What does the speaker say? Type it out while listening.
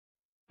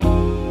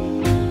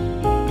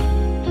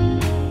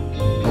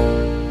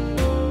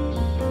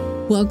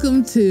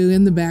Welcome to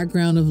In the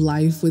Background of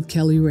Life with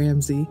Kelly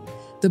Ramsey,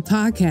 the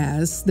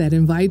podcast that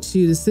invites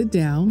you to sit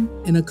down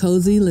in a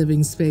cozy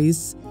living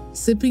space,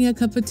 sipping a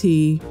cup of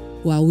tea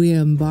while we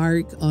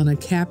embark on a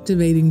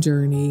captivating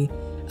journey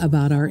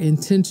about our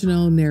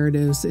intentional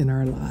narratives in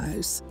our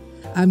lives.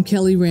 I'm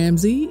Kelly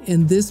Ramsey,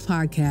 and this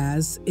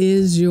podcast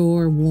is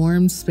your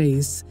warm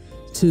space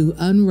to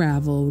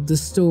unravel the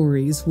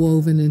stories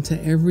woven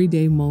into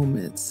everyday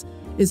moments.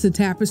 It's a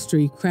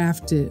tapestry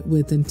crafted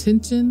with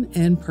intention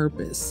and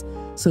purpose.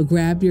 So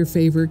grab your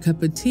favorite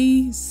cup of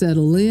tea,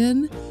 settle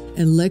in,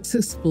 and let's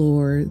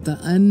explore the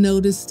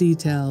unnoticed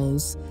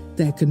details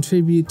that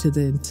contribute to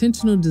the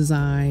intentional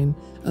design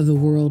of the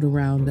world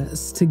around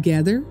us.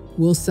 Together,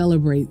 we'll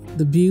celebrate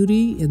the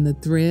beauty in the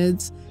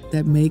threads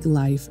that make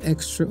life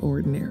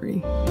extraordinary.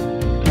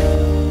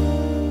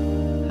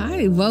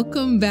 Hi,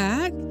 welcome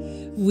back.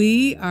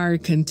 We are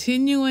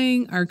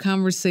continuing our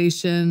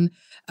conversation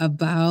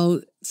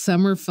about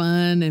summer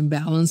fun and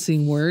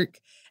balancing work.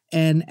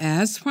 And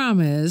as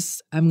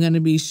promised, I'm going to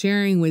be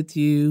sharing with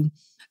you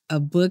a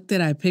book that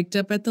I picked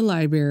up at the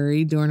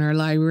library during our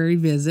library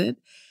visit,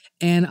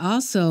 and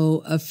also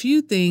a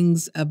few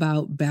things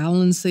about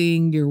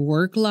balancing your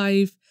work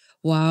life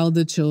while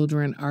the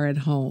children are at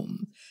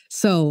home.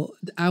 So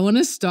I want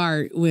to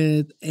start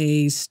with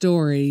a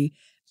story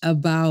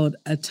about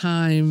a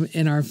time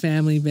in our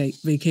family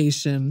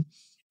vacation.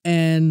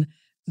 And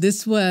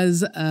this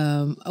was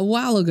a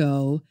while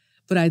ago,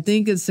 but I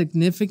think it's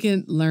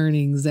significant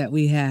learnings that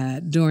we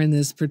had during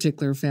this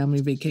particular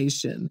family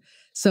vacation.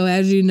 So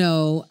as you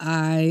know,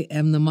 I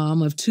am the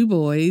mom of two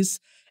boys,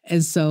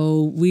 and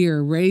so we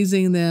are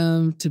raising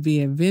them to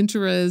be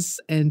adventurous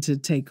and to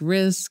take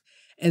risks.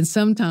 And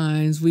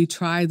sometimes we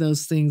try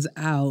those things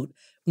out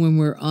when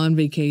we're on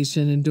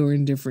vacation and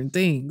doing different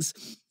things.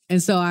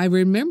 And so I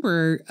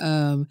remember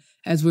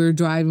as we were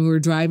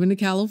driving to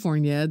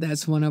California.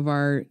 That's one of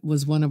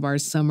our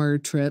summer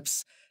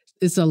trips.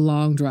 It's a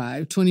long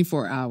drive,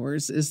 24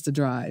 hours is the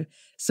drive.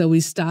 So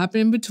we stop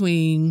in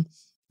between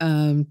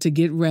to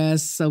get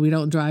rest so we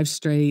don't drive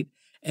straight.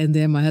 And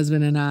then my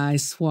husband and I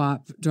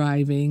swap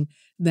driving.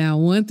 Now,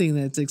 one thing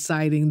that's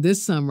exciting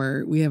this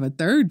summer, we have a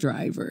third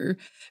driver.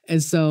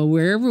 And so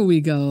wherever we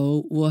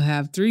go, we'll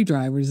have three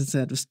drivers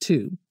instead of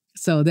two.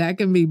 So that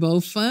can be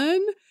both fun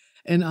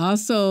and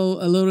also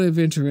a little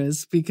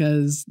adventurous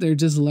because they're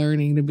just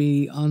learning to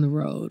be on the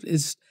road.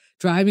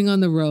 Driving on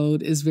the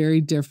road is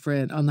very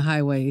different on the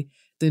highway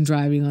than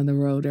driving on the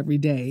road every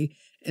day.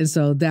 And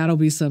so that'll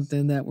be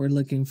something that we're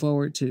looking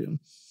forward to.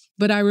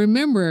 But I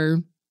remember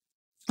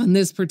on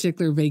this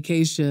particular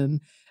vacation,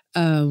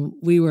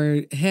 we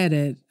were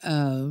headed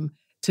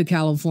to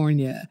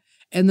California,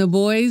 and the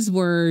boys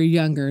were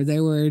younger. They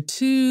were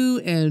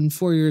 2 and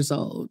 4 years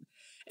old.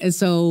 And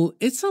so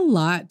it's a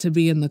lot to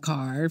be in the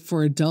car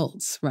for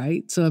adults,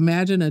 right? So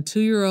imagine a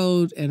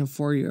 2-year-old and a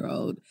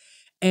 4-year-old.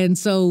 And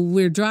so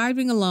we're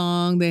driving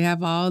along. They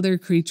have all their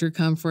creature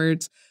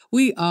comforts.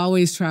 We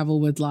always travel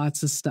with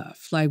lots of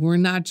stuff. Like, we're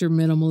not your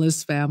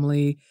minimalist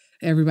family,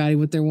 everybody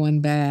with their one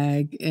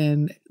bag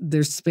and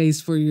there's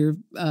space for your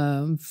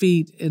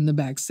feet in the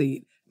back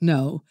seat.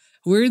 No,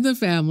 we're the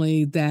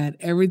family that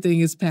everything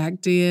is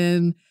packed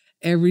in,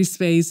 every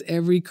space,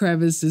 every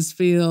crevice is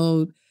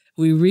filled.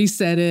 We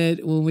reset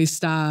it when we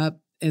stop.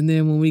 And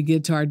then when we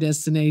get to our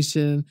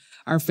destination,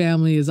 our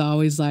family is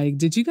always like,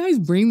 did you guys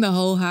bring the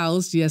whole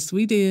house? Yes,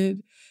 we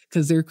did,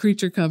 because they're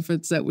creature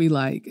comforts that we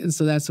like. And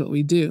so that's what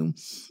we do.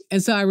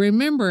 And so I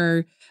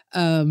remember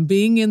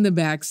being in the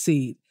back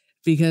seat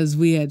because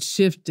we had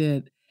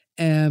shifted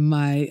and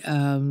my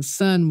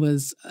son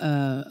was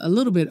a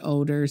little bit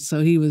older.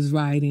 So he was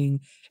riding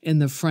in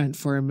the front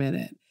for a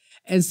minute.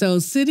 And so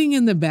sitting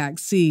in the back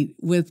seat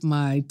with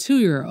my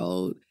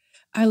 2-year-old,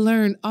 I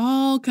learned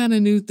all kind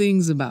of new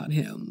things about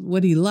him,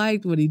 what he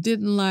liked, what he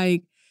didn't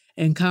like,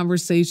 and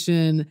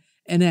conversation.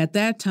 And at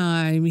that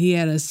time, he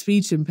had a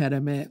speech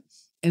impediment.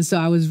 And so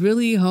I was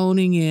really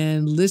honing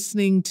in,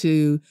 listening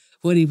to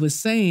what he was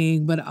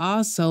saying, but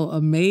also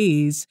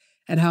amazed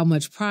at how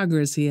much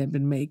progress he had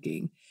been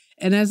making.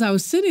 And as I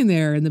was sitting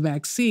there in the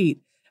back seat,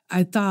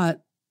 I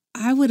thought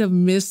I would have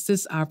missed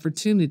this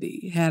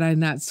opportunity had I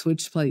not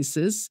switched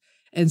places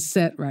and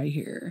sat right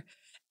here.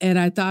 And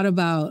I thought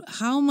about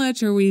how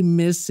much are we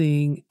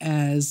missing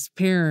as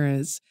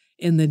parents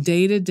in the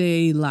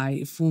day-to-day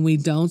life when we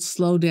don't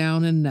slow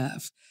down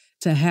enough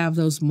to have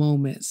those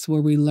moments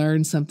where we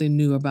learn something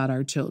new about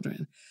our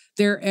children.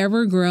 They're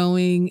ever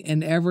growing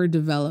and ever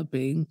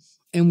developing,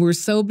 and we're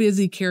so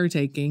busy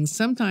caretaking,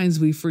 sometimes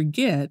we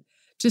forget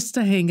just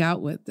to hang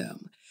out with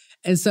them.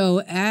 And so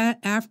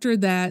after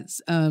that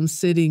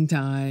sitting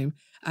time,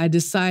 I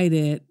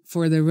decided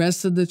for the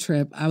rest of the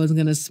trip, I was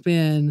going to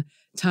spend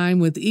time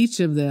with each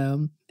of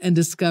them and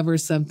discover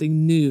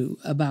something new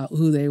about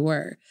who they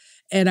were.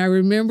 And I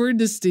remember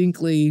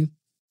distinctly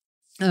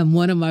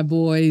one of my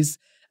boys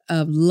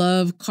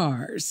loved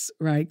Cars,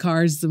 right?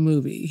 Cars, the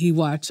movie. He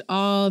watched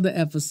all the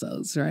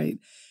episodes, right?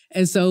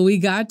 And so we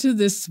got to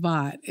this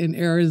spot in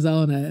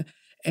Arizona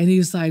And he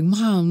was like,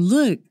 Mom,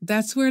 look,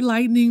 that's where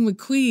Lightning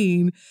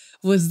McQueen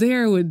was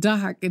there with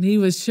Doc, and he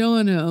was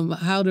showing him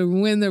how to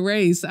win the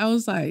race. I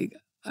was like,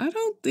 I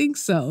don't think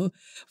so.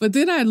 But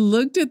then I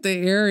looked at the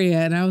area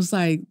and I was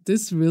like,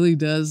 this really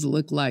does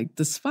look like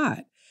the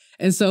spot.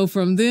 And so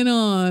from then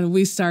on,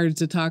 we started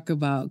to talk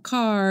about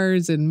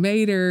Cars and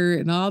Mater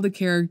and all the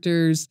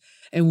characters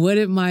and what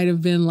it might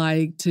have been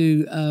like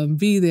to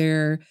be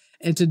there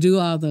and to do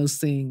all those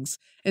things.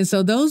 And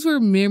so those were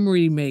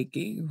memory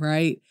making,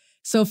 right?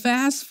 So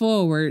fast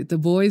forward, the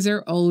boys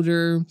are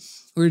older.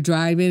 We're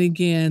driving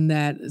again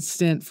that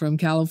stint from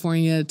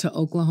California to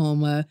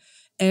Oklahoma.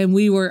 And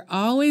we were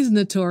always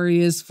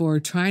notorious for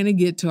trying to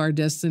get to our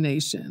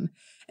destination.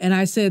 And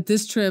I said,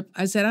 this trip,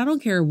 I said, I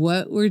don't care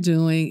what we're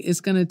doing.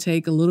 It's going to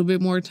take a little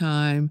bit more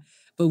time,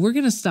 but we're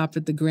going to stop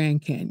at the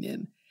Grand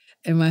Canyon.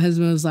 And my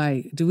husband was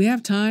like, do we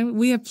have time?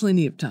 We have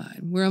plenty of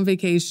time. We're on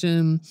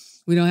vacation.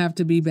 We don't have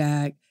to be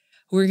back.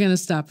 We're going to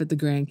stop at the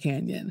Grand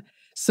Canyon.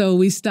 So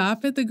we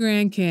stop at the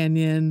Grand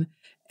Canyon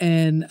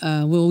and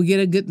we'll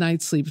get a good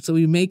night's sleep. So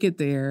we make it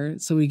there.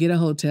 So we get a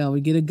hotel, we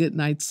get a good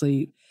night's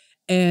sleep.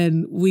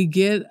 And we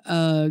get,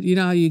 you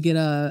know how you get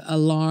a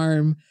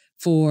alarm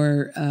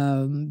for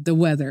the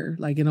weather,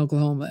 like in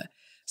Oklahoma.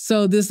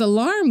 So this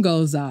alarm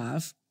goes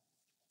off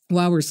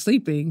while we're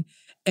sleeping,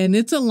 and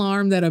it's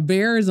alarm that a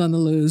bear is on the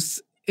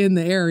loose in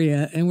the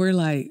area. And we're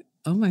like,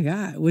 oh my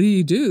God, what do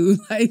you do?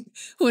 Like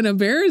when a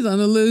bear is on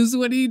the loose,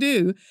 what do you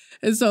do?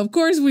 And so of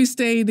course we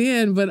stayed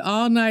in, but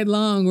all night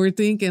long we're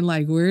thinking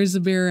like, where's the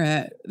bear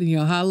at? You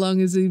know, how long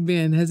has he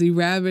been? Has he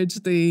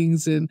ravaged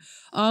things? And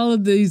all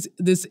of this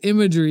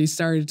imagery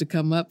started to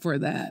come up for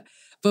that.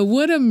 But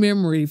what a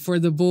memory for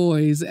the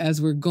boys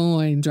as we're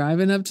going,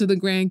 driving up to the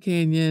Grand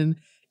Canyon,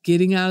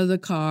 getting out of the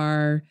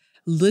car,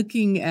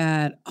 looking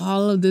at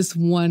all of this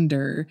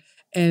wonder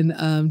and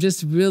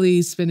just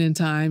really spending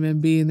time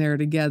and being there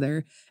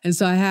together. And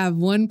so I have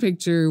one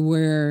picture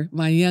where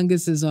my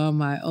youngest is on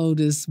my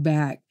oldest's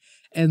back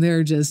and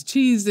they're just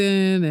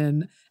cheesing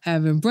and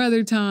having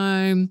brother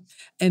time.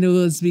 And it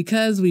was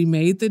because we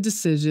made the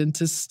decision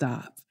to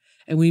stop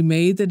and we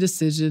made the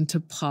decision to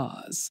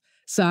pause.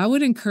 So I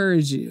would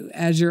encourage you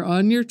as you're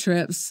on your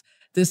trips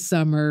this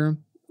summer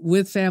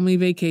with family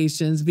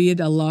vacations, be it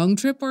a long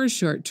trip or a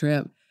short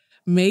trip,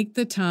 make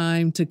the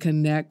time to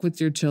connect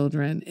with your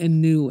children in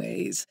new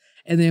ways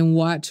and then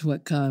watch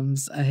what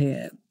comes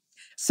ahead.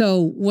 So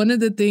one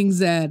of the things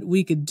that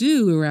we could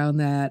do around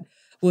that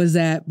was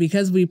that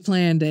because we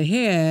planned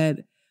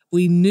ahead,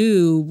 we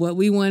knew what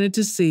we wanted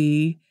to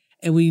see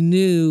and we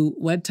knew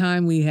what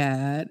time we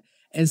had.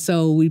 And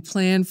so we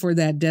planned for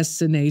that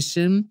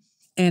destination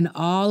and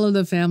all of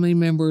the family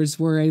members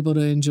were able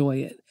to enjoy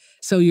it.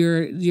 So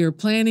you're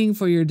planning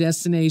for your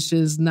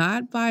destinations,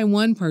 not by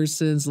one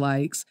person's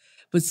likes,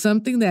 but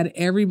something that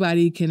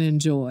everybody can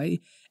enjoy.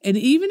 And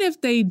even if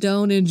they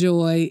don't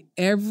enjoy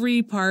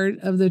every part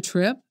of the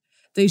trip,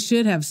 they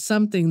should have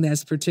something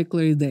that's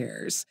particularly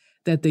theirs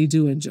that they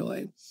do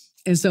enjoy.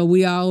 And so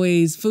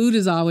food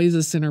is always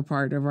a center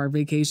part of our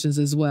vacations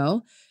as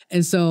well.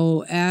 And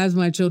so as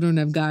my children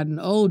have gotten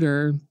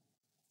older,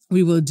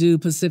 we will do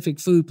Pacific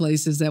food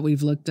places that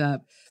we've looked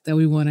up that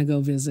we want to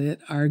go visit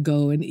or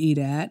go and eat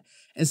at.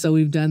 And so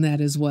we've done that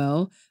as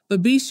well.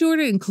 But be sure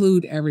to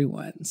include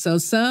everyone. So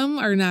some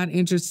are not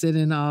interested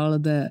in all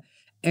of the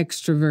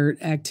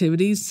extrovert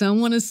activities. Some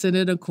want to sit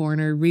at a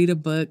corner, read a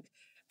book.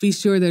 Be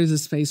sure there's a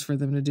space for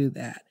them to do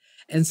that.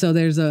 And so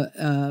there's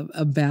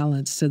a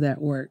balance to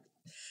that work.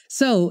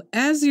 So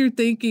as you're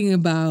thinking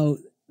about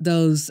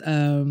those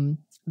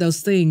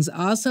things,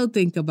 also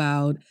think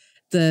about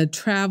the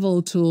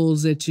travel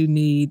tools that you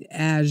need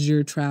as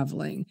you're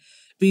traveling.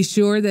 Be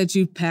sure that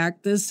you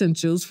pack the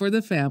essentials for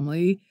the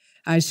family.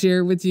 I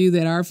shared with you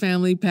that our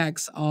family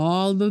packs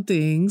all the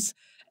things,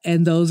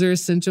 and those are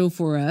essential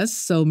for us.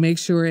 So make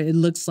sure it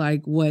looks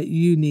like what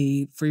you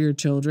need for your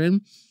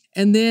children.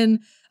 And then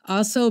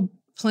also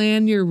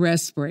plan your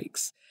rest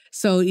breaks.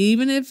 So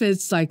even if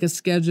it's like a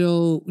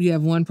schedule, you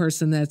have one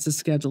person that's a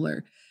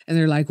scheduler, and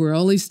they're like, we're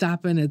only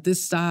stopping at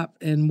this stop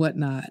and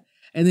whatnot.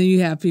 And then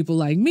you have people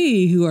like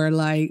me who are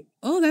like,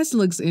 oh, that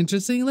looks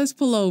interesting. Let's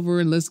pull over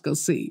and let's go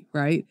see,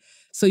 right?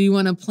 So you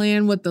want to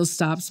plan what those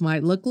stops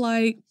might look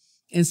like.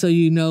 And so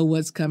you know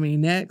what's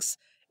coming next.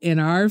 In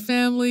our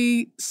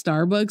family,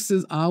 Starbucks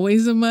is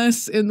always a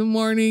must in the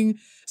morning.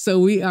 So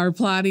we are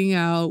plotting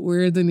out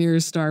where the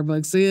nearest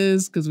Starbucks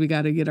is because we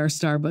got to get our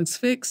Starbucks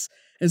fix.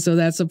 And so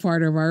that's a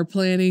part of our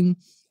planning.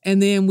 And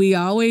then we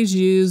always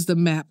use the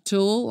map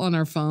tool on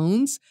our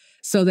phones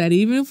so that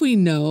even if we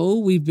know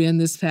we've been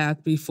this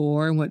path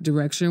before and what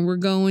direction we're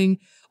going,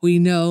 we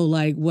know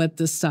like what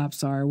the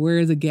stops are,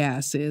 where the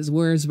gas is,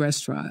 where's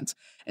restaurants.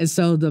 And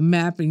so the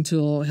mapping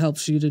tool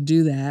helps you to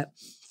do that.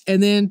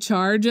 And then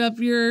charge up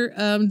your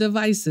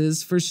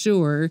devices for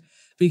sure,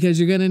 because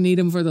you're going to need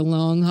them for the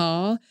long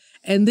haul.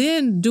 And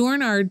then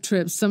during our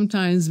trips,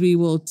 sometimes we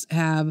will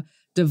have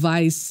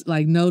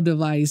no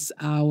device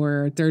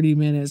hour, 30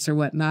 minutes or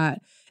whatnot.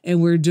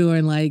 And we're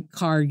doing like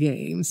car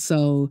games.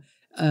 So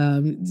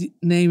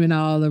naming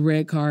all the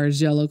red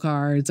cards, yellow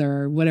cards,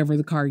 or whatever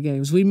the card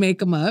games. We make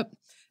them up,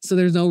 so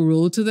there's no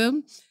rule to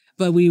them,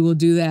 but we will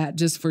do that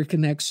just for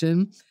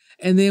connection.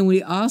 And then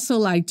we also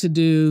like to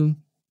do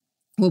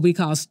what we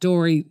call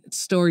story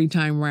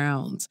time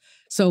rounds.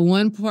 So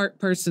one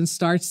person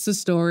starts the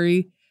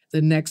story,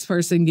 the next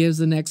person gives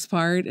the next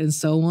part, and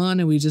so on,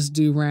 and we just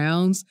do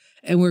rounds.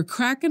 And we're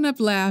cracking up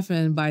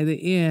laughing by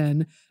the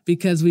end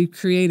because we've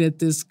created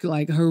this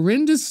like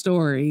horrendous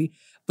story,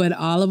 but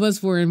all of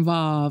us were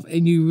involved,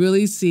 and you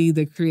really see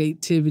the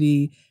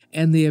creativity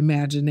and the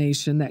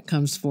imagination that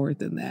comes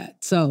forth in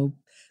that. So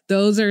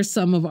those are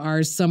some of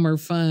our summer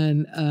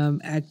fun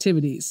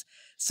activities.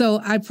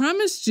 So I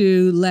promised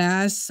you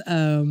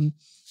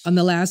on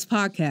the last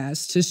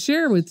podcast to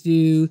share with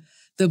you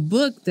the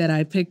book that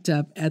I picked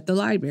up at the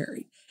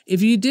library.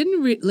 If you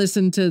didn't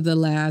listen to the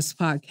last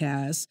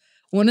podcast,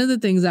 one of the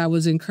things I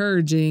was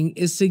encouraging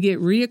is to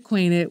get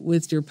reacquainted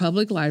with your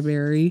public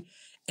library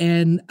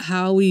and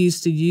how we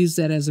used to use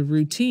that as a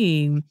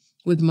routine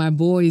with my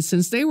boys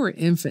since they were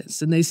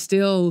infants, and they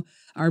still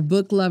are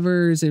book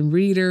lovers and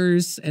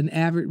readers and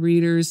avid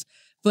readers.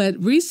 But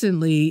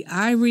recently,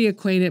 I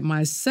reacquainted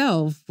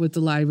myself with the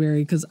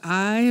library because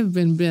I have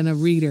been a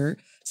reader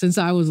since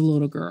I was a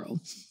little girl.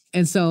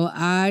 And so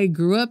I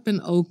grew up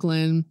in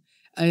Oakland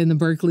in the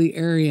Berkeley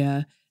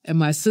area, and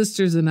my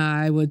sisters and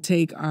I would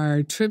take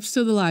our trips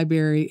to the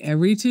library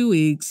every 2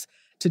 weeks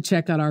to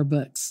check out our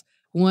books.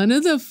 One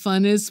of the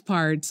funnest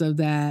parts of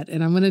that,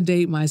 and I'm going to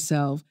date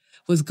myself,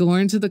 was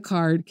going to the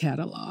card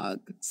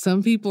catalog.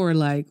 Some people are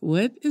like,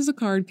 what is a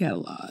card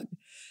catalog?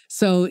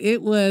 So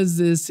it was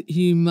this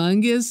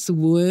humongous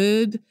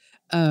wood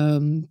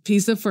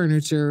piece of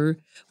furniture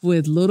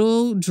with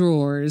little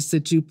drawers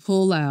that you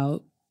pull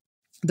out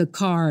the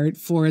card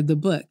for the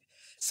book.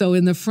 So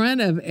in the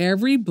front of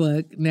every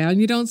book, now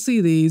you don't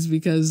see these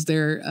because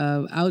they're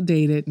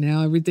outdated.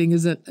 Now everything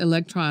is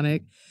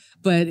electronic.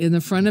 But in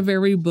the front of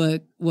every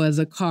book was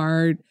a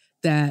card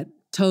that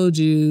told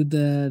you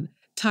the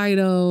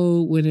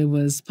title, when it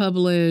was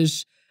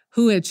published,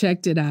 who had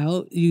checked it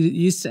out. You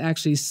used to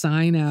actually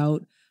sign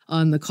out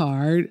on the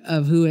card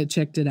of who had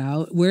checked it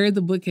out, where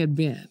the book had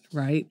been,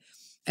 right?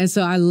 And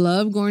so I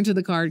love going to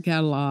the card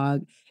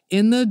catalog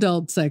in the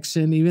adult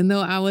section, even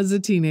though I was a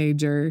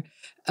teenager,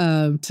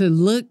 to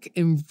look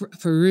and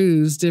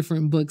peruse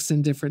different books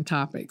and different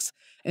topics.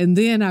 And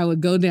then I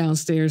would go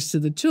downstairs to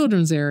the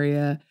children's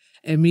area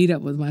and meet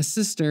up with my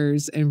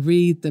sisters and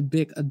read the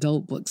big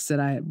adult books that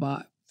I had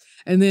bought.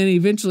 And then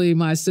eventually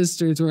my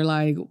sisters were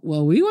like,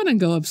 well, we want to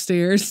go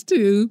upstairs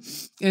too.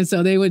 And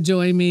so they would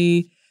join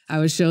me. I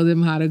would show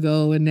them how to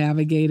go and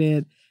navigate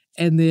it.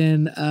 And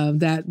then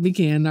that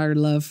began our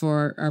love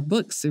for our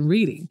books and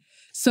reading.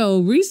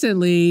 So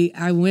recently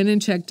I went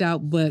and checked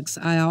out books.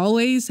 I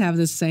always have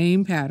the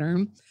same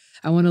pattern.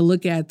 I want to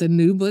look at the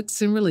new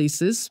books and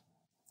releases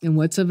and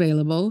what's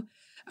available.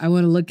 I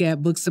want to look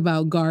at books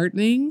about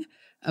gardening,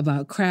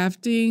 about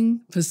crafting,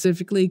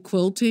 specifically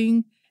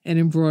quilting and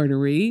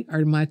embroidery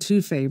are my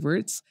two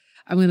favorites.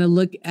 I'm going to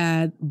look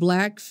at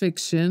Black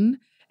fiction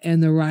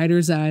and the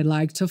writers I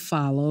like to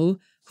follow,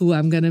 who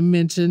I'm going to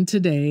mention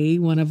today.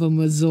 One of them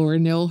was Zora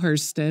Neale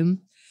Hurston.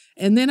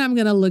 And then I'm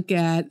going to look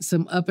at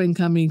some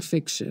up-and-coming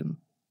fiction.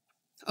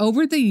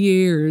 Over the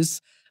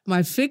years,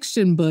 my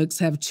fiction books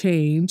have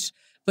changed,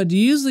 but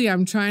usually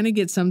I'm trying to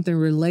get something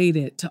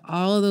related to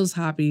all of those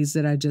hobbies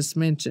that I just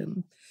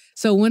mentioned.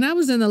 So when I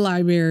was in the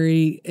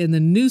library in the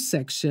new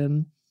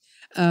section,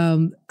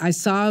 I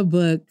saw a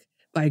book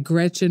by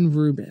Gretchen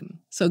Rubin.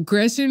 So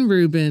Gretchen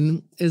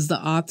Rubin is the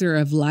author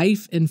of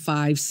Life in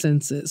 5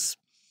 Senses.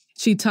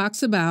 She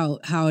talks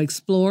about how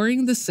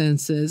exploring the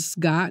senses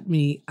got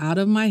me out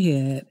of my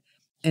head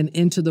and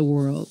into the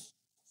world.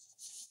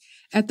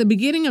 At the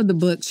beginning of the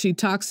book, she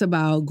talks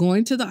about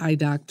going to the eye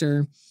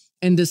doctor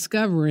and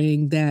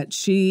discovering that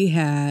she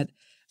had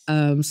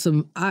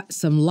some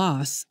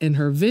loss in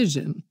her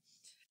vision.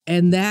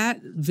 And that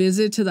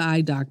visit to the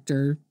eye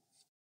doctor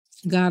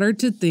got her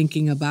to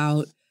thinking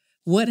about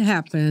what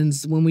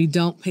happens when we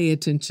don't pay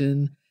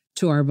attention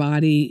to our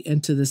body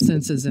and to the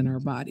senses in our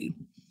body.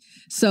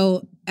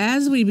 So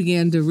as we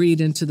began to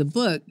read into the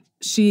book,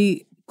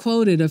 she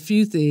quoted a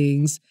few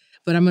things,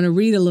 but I'm going to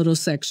read a little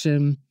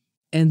section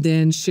and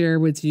then share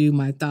with you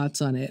my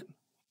thoughts on it.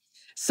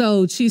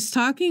 So she's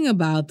talking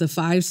about the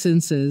 5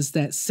 senses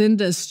that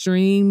send us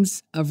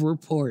streams of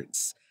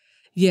reports,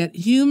 yet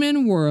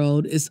human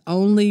world is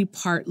only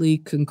partly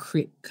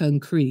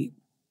concrete.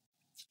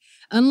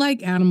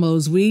 Unlike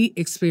animals, we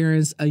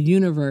experience a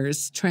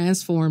universe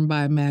transformed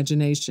by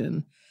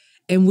imagination,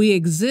 and we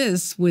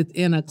exist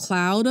within a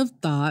cloud of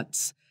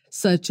thoughts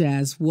such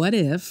as, what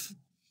if,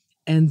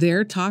 and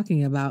they're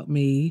talking about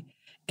me,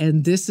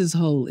 and this is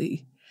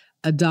holy.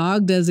 A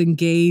dog doesn't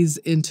gaze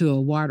into a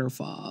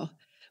waterfall.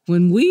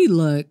 When we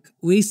look,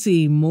 we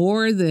see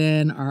more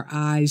than our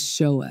eyes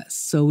show us.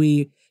 So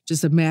we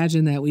just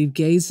imagine that we've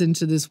gazed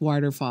into this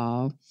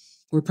waterfall.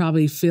 We're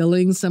probably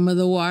feeling some of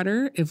the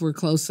water if we're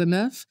close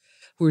enough.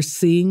 We're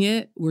seeing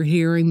it. We're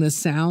hearing the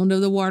sound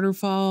of the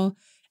waterfall.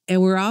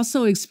 And we're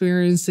also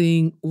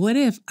experiencing, what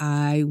if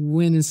I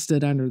went and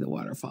stood under the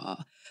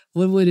waterfall?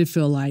 What would it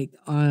feel like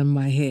on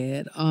my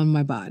head, on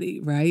my body,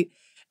 right?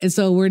 And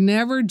so we're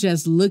never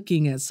just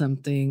looking at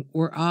something,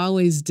 we're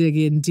always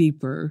digging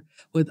deeper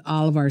with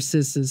all of our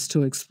senses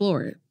to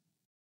explore it.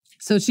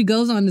 So she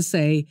goes on to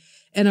say,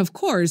 and of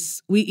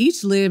course, we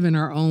each live in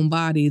our own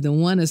body, the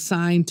one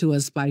assigned to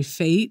us by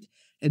fate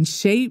and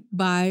shaped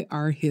by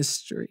our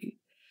history.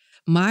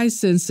 My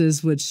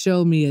senses would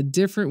show me a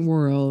different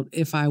world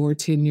if I were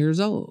 10 years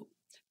old,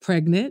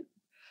 pregnant,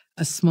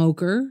 a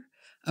smoker,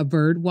 a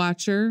bird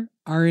watcher,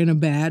 or in a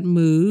bad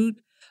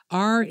mood,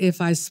 or if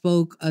I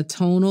spoke a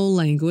tonal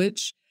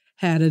language,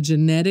 had a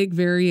genetic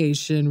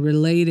variation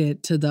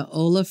related to the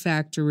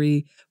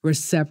olfactory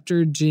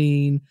receptor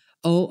gene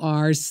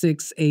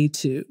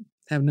OR6A2.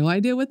 Have no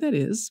idea what that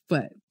is,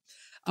 but,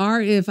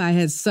 or if I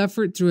had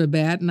suffered through a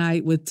bad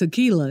night with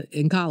tequila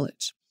in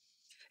college.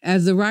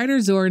 As the writer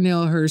Zora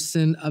Neale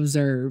Hurston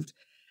observed,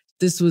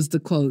 this was the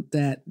quote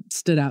that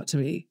stood out to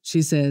me.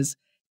 She says,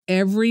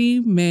 "Every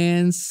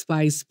man's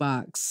spice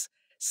box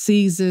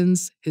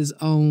seasons his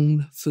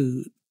own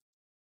food."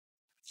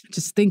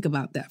 Just think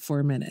about that for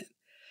a minute.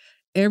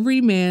 Every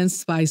man's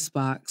spice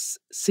box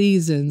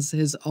seasons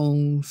his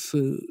own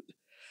food.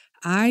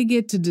 I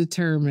get to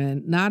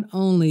determine not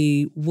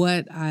only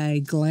what I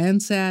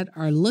glance at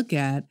or look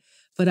at,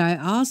 but I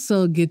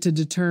also get to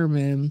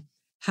determine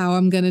how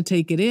I'm going to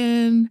take it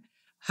in,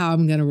 how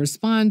I'm going to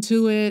respond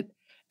to it.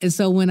 And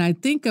so when I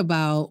think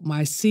about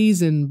my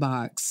season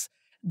box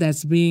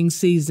that's being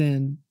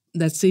seasoned,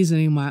 that's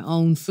seasoning my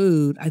own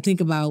food, I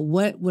think about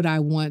what would I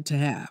want to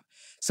have.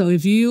 So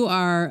if you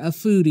are a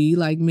foodie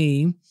like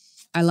me,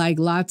 I like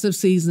lots of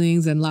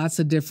seasonings and lots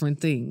of different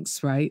things,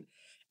 right?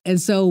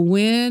 And so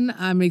when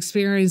I'm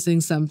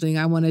experiencing something,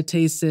 I want to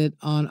taste it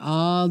on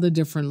all the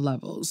different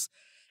levels.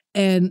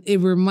 And it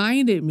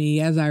reminded me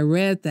as I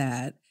read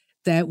that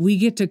we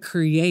get to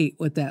create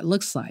what that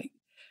looks like.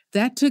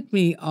 That took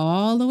me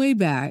all the way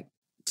back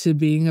to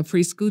being a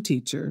preschool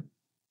teacher,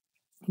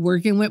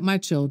 working with my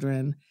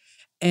children.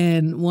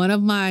 And one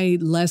of my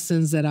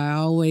lessons that I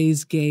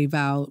always gave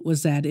out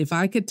was that if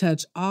I could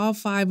touch all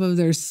 5 of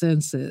their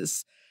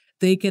senses,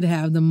 they could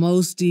have the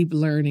most deep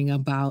learning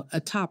about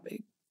a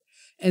topic.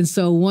 And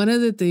so one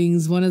of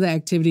the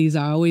activities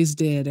I always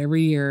did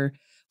every year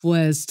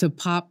was to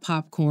pop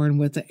popcorn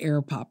with an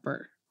air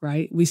popper,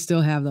 right? We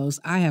still have those.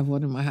 I have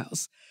one in my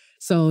house.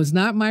 So it's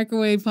not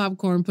microwave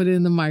popcorn, put it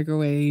in the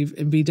microwave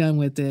and be done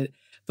with it,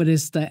 but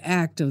it's the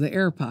act of the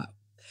air pop.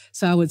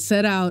 So I would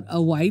set out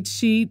a white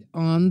sheet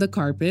on the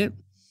carpet.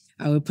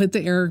 I would put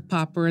the air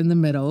popper in the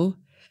middle,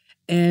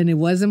 and it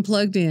wasn't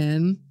plugged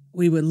in.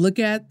 We would look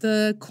at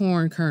the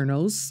corn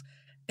kernels,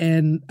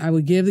 and I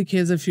would give the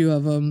kids a few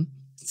of them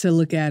to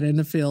look at and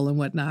to feel and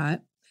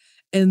whatnot.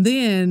 And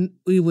then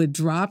we would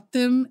drop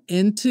them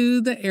into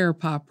the air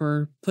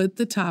popper, put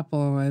the top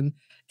on,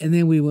 and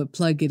then we would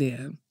plug it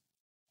in.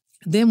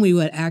 Then we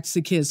would ask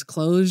the kids,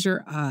 close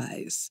your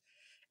eyes.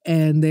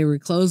 And they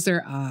would close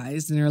their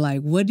eyes and they're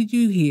like, what did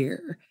you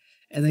hear?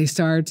 And they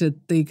started to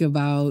think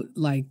about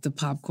like the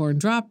popcorn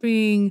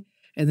dropping,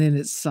 and then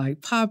it's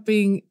like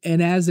popping.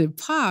 And as it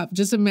popped,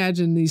 just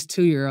imagine these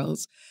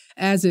 2-year-olds,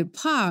 as it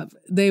popped,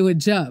 they would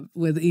jump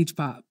with each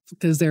pop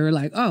because they were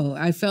like, oh,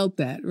 I felt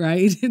that,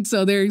 right? And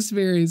so they're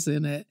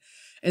experiencing it.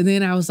 And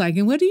then I was like,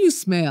 and what do you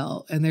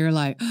smell? And they're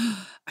like,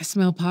 oh, I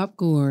smell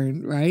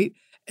popcorn, right?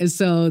 And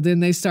so then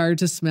they started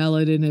to smell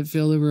it and it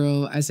filled the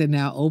room. I said,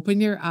 now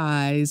open your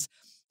eyes.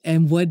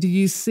 And what do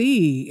you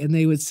see? And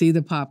they would see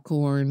the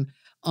popcorn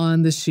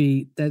on the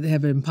sheet that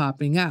had been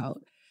popping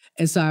out.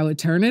 And so I would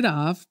turn it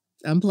off,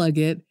 unplug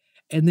it,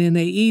 and then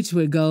they each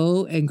would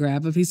go and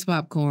grab a piece of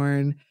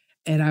popcorn.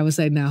 And I would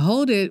say, now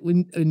hold it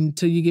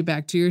until you get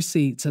back to your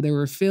seat. So they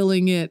were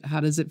feeling it. How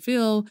does it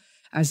feel?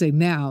 I say,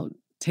 now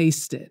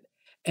taste it.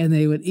 And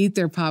they would eat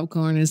their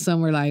popcorn. And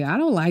some were like, I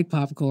don't like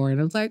popcorn.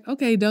 I was like,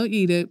 okay, don't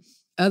eat it.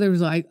 Others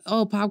were like,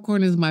 oh,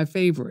 popcorn is my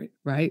favorite,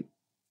 right?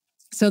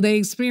 So they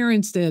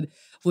experienced it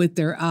with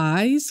their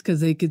eyes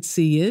because they could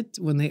see it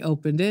when they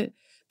opened it.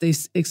 They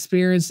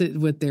experienced it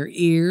with their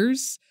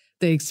ears.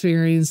 They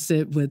experienced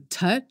it with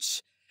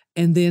touch.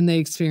 And then they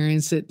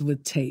experienced it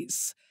with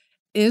taste.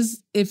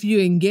 If you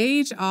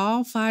engage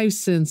all 5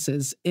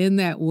 senses in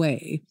that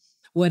way,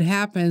 what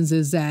happens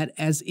is that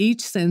as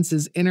each sense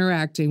is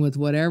interacting with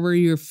whatever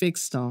you're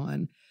fixed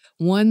on,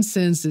 one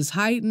sense is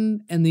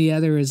heightened and the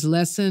other is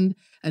lessened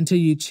until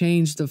you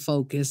change the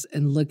focus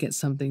and look at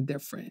something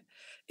different.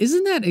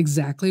 Isn't that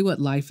exactly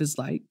what life is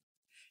like?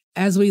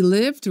 As we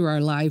live through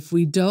our life,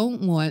 we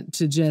don't want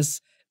to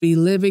just be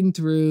living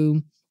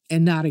through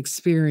and not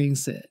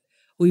experience it.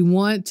 We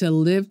want to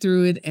live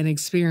through it and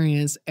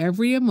experience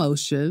every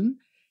emotion,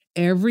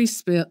 every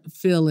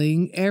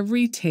feeling,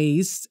 every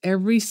taste,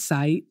 every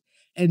sight,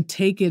 and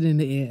take it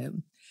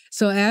in.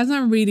 So as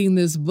I'm reading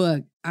this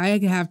book, I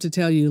have to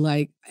tell you,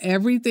 like,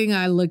 everything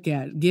I look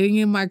at, getting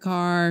in my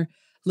car,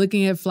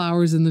 looking at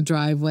flowers in the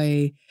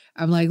driveway,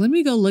 I'm like, let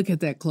me go look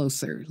at that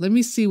closer. Let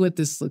me see what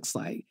this looks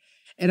like.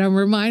 And I'm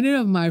reminded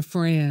of my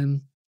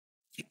friend,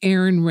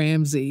 Erin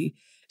Ramsey.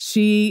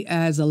 She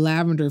has a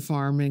lavender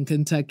farm in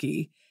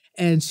Kentucky,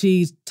 and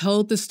she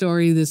told the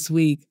story this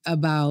week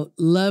about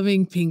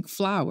loving pink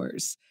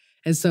flowers.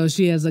 And so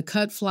she has a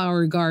cut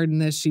flower garden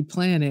that she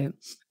planted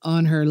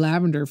on her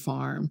lavender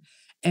farm.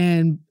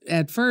 And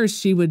at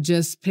first, she would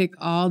just pick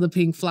all the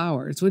pink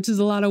flowers, which is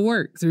a lot of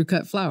work through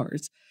cut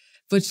flowers.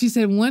 But she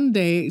said one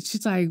day,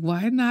 she's like,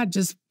 why not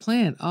just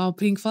plant all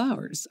pink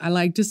flowers? I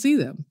like to see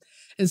them.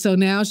 And so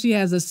now she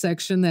has a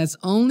section that's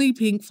only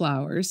pink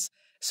flowers,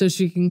 so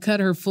she can cut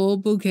her full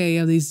bouquet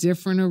of these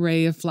different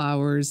array of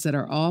flowers that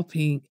are all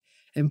pink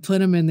and put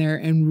them in there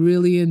and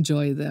really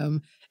enjoy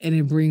them. And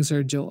it brings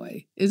her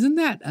joy. Isn't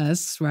that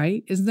us,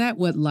 right? Isn't that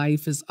what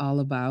life is all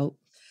about?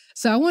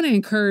 So I want to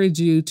encourage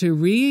you to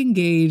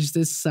re-engage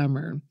this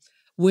summer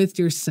with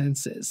your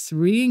senses.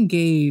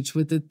 Re-engage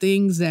with the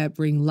things that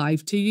bring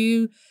life to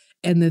you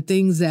and the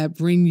things that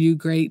bring you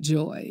great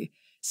joy.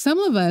 Some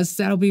of us,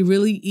 that'll be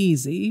really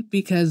easy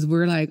because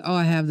we're like, oh,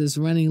 I have this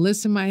running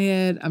list in my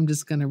head. I'm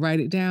just going to write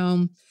it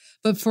down.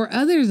 But for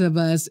others of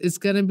us, it's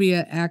going to be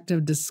an act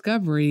of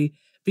discovery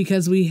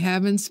because we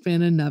haven't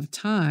spent enough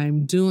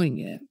time doing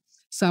it.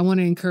 So I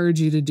want to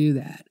encourage you to do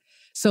that.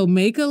 So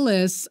make a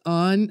list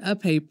on a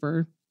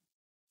paper.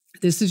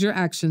 This is your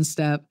action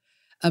step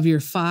of your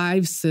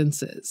 5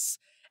 senses.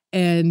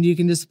 And you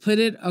can just put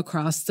it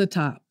across the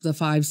top, the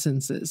 5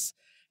 senses.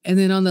 And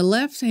then on the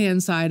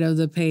left-hand side of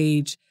the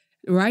page,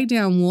 write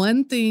down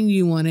one thing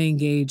you want to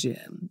engage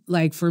in.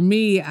 Like for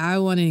me, I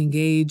want to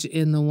engage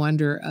in the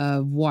wonder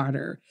of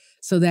water.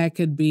 So that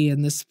could be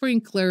in the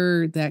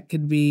sprinkler, that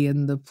could be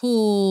in the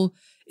pool,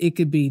 it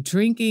could be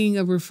drinking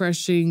a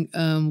refreshing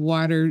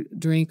water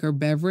drink or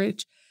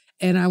beverage.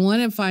 And I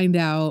want to find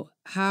out,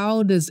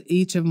 how does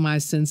each of my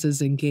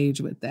senses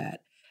engage with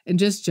that? And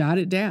just jot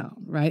it down,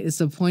 right? It's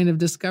a point of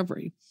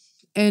discovery.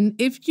 And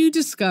if you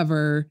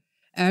discover,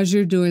 as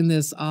you're doing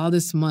this all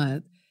this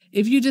month,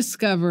 if you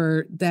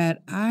discover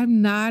that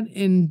I'm not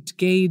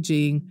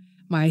engaging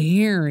my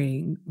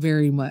hearing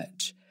very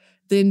much,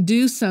 then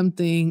do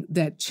something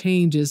that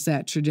changes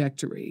that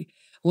trajectory.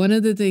 One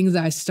of the things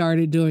I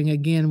started doing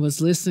again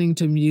was listening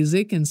to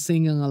music and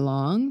singing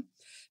along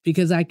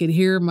because I could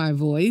hear my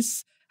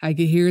voice. I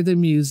could hear the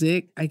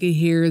music, I could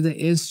hear the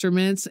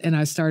instruments, and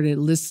I started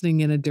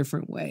listening in a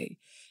different way.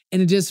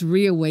 And it just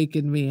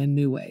reawakened me in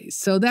new ways.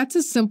 So that's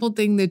a simple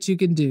thing that you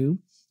can do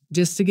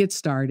just to get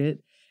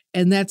started.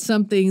 And that's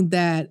something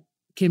that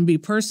can be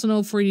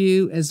personal for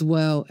you as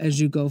well as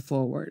you go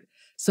forward.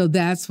 So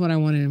that's what I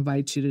want to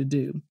invite you to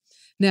do.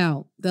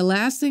 Now, the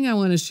last thing I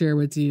want to share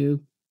with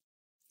you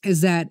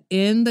is that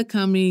in the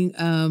coming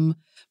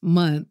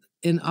month,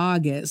 in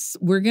August,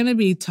 we're going to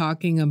be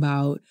talking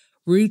about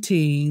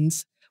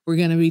routines. We're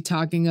going to be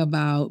talking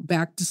about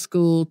back to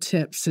school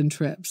tips and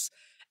trips.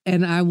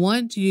 And I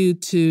want you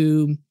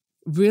to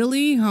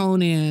really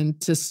hone in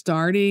to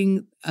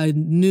starting a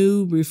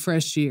new,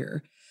 refresh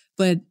year.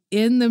 But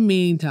in the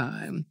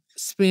meantime,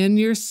 spend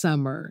your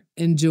summer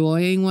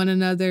enjoying one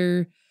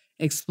another,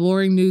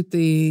 exploring new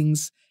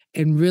things,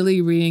 and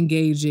really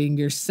re-engaging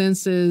your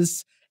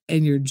senses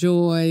and your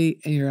joy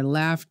and your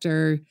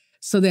laughter,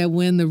 so that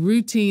when the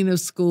routine of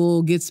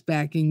school gets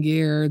back in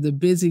gear, the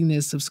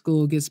busyness of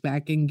school gets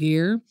back in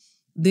gear,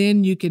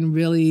 then you can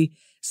really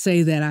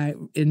say that I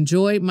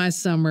enjoyed my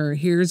summer.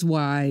 Here's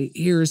why.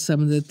 Here are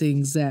some of the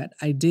things that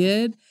I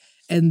did.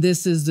 And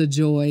this is the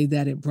joy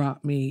that it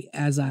brought me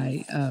as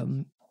I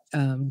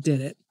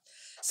did it.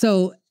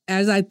 So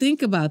as I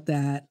think about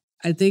that,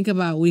 I think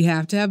about we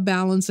have to have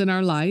balance in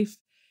our life,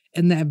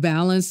 and that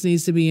balance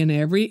needs to be in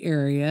every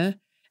area.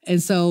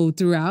 And so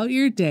throughout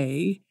your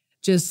day,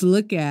 just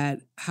look at,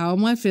 how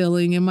am I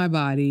feeling in my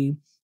body?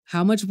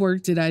 How much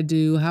work did I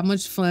do? How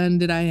much fun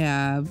did I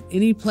have?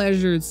 Any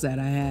pleasures that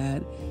I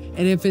had?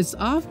 And if it's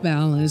off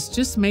balance,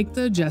 just make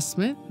the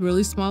adjustment,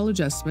 really small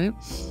adjustment,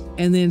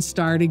 and then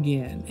start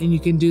again. And you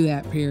can do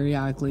that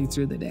periodically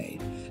through the day.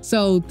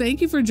 So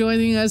thank you for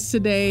joining us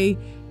today.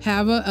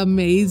 Have an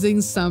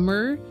amazing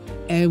summer,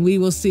 and we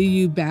will see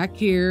you back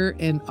here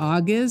in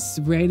August,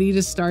 ready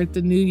to start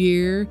the new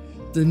year,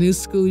 the new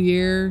school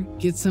year,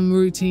 get some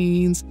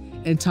routines,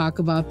 and talk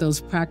about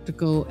those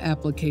practical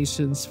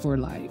applications for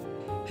life.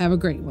 Have a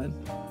great one.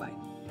 Bye.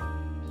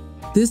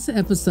 This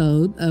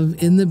episode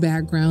of In the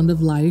Background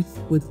of Life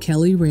with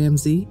Kelly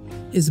Ramsey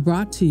is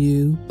brought to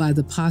you by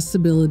the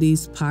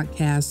Possibilities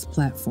Podcast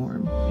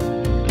platform.